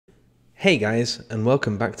Hey guys, and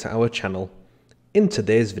welcome back to our channel. In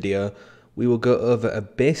today's video, we will go over a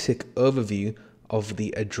basic overview of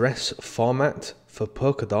the address format for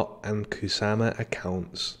Polkadot and Kusama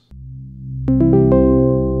accounts.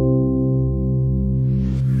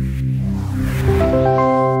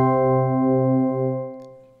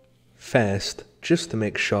 First, just to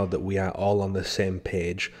make sure that we are all on the same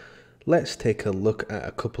page, let's take a look at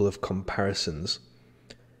a couple of comparisons.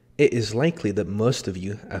 It is likely that most of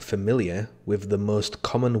you are familiar with the most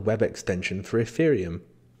common web extension for Ethereum,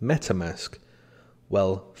 MetaMask.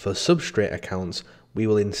 Well, for Substrate accounts, we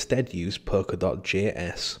will instead use Polkadot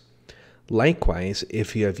JS. Likewise,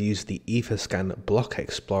 if you have used the Etherscan Block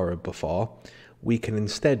Explorer before, we can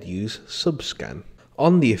instead use Subscan.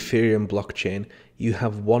 On the Ethereum blockchain, you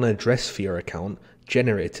have one address for your account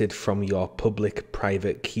generated from your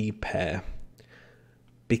public-private key pair.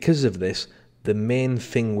 Because of this, the main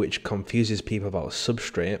thing which confuses people about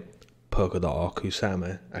Substrate, Polkadot or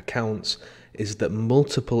Kusama accounts is that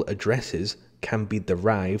multiple addresses can be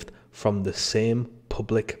derived from the same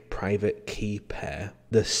public-private key pair.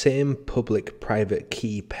 The same public-private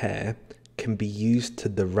key pair can be used to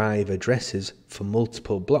derive addresses for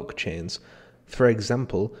multiple blockchains. For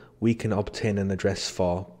example, we can obtain an address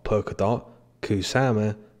for Polkadot,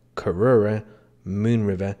 Kusama, Karura,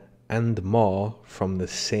 Moonriver, and more from the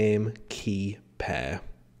same key pair.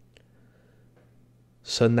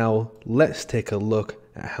 So now let's take a look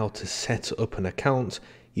at how to set up an account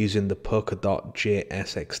using the Polkadot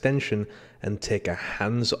JS extension and take a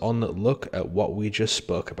hands-on look at what we just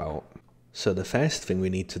spoke about. So the first thing we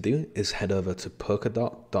need to do is head over to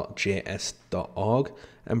polkadot.js.org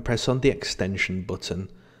and press on the extension button.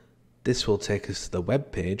 This will take us to the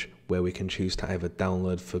web page where we can choose to either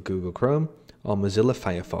download for Google Chrome or Mozilla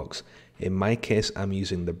Firefox. In my case, I'm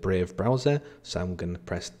using the Brave browser, so I'm going to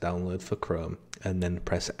press download for Chrome and then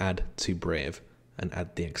press add to Brave and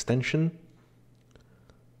add the extension.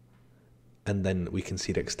 And then we can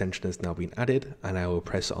see the extension has now been added, and I will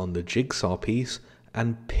press on the jigsaw piece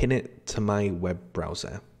and pin it to my web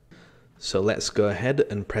browser. So let's go ahead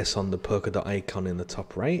and press on the Polkadot icon in the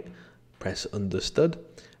top right, press understood,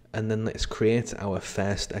 and then let's create our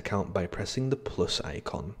first account by pressing the plus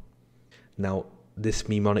icon. Now, this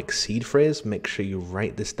mnemonic seed phrase, make sure you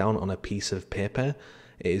write this down on a piece of paper.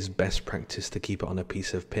 It is best practice to keep it on a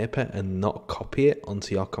piece of paper and not copy it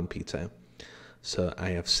onto your computer. So I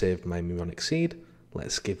have saved my mnemonic seed.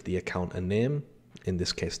 Let's give the account a name, in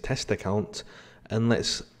this case test account, and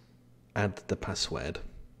let's add the password.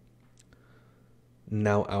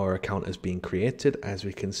 Now our account has been created, as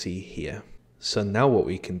we can see here. So now what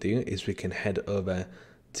we can do is we can head over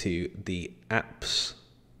to the apps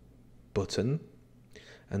button,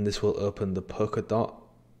 and this will open the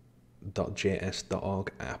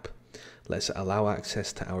polkadot.js.org app. Let's allow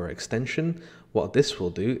access to our extension. What this will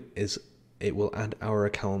do is it will add our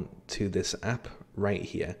account to this app right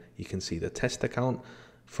here. You can see the test account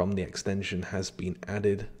from the extension has been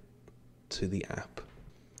added to the app.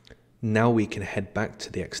 Now we can head back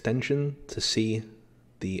to the extension to see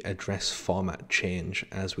the address format change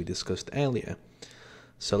as we discussed earlier.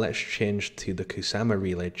 So let's change to the Kusama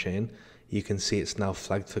relay chain. You can see it's now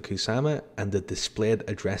flagged for Kusama and the displayed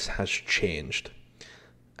address has changed.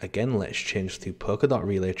 Again, let's change to Polkadot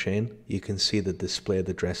relay chain. You can see the displayed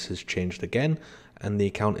address has changed again and the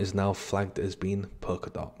account is now flagged as being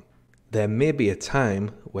Polkadot. There may be a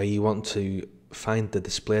time where you want to find the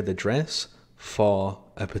displayed address for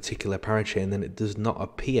a particular parachain and it does not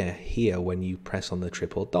appear here when you press on the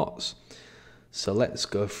triple dots. So let's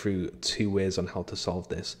go through two ways on how to solve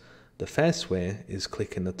this. The first way is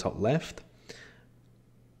click in the top left,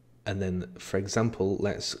 and then for example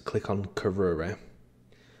let's click on Karura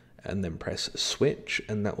and then press switch,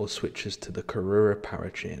 and that will switch us to the Karura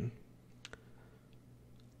parachain.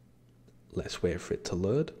 Let's wait for it to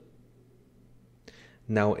load.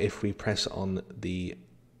 Now if we press on the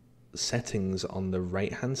settings on the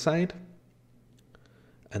right hand side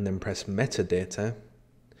and then press metadata,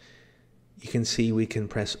 you can see we can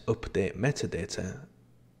press update metadata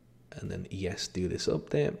and then yes, do this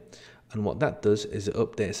update. And what that does is it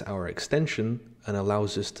updates our extension and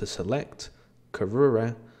allows us to select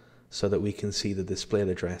Karura so that we can see the displayed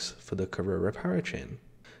address for the Karura parachain.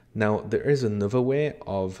 Now there is another way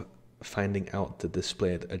of finding out the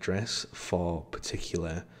displayed address for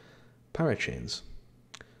particular parachains.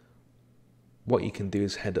 What you can do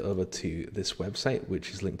is head over to this website,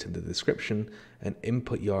 which is linked in the description, and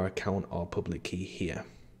input your account or public key here.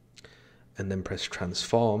 And then press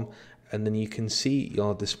transform, and then you can see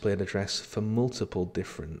your displayed address for multiple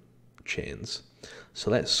different chains.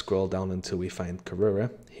 So let's scroll down until we find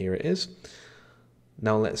Karura. Here it is.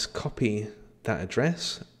 Now let's copy that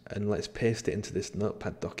address and let's paste it into this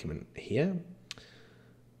notepad document here.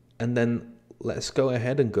 And then let's go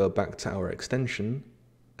ahead and go back to our extension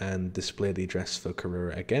and display the address for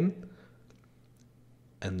Karura again.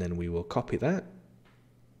 And then we will copy that.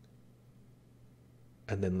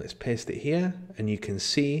 And then let's paste it here, and you can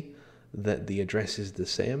see that the address is the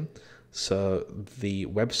same. So the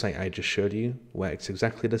website I just showed you works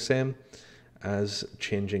exactly the same as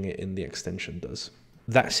changing it in the extension does.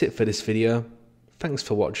 That's it for this video. Thanks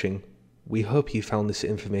for watching. We hope you found this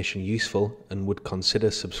information useful and would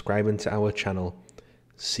consider subscribing to our channel.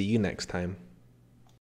 See you next time.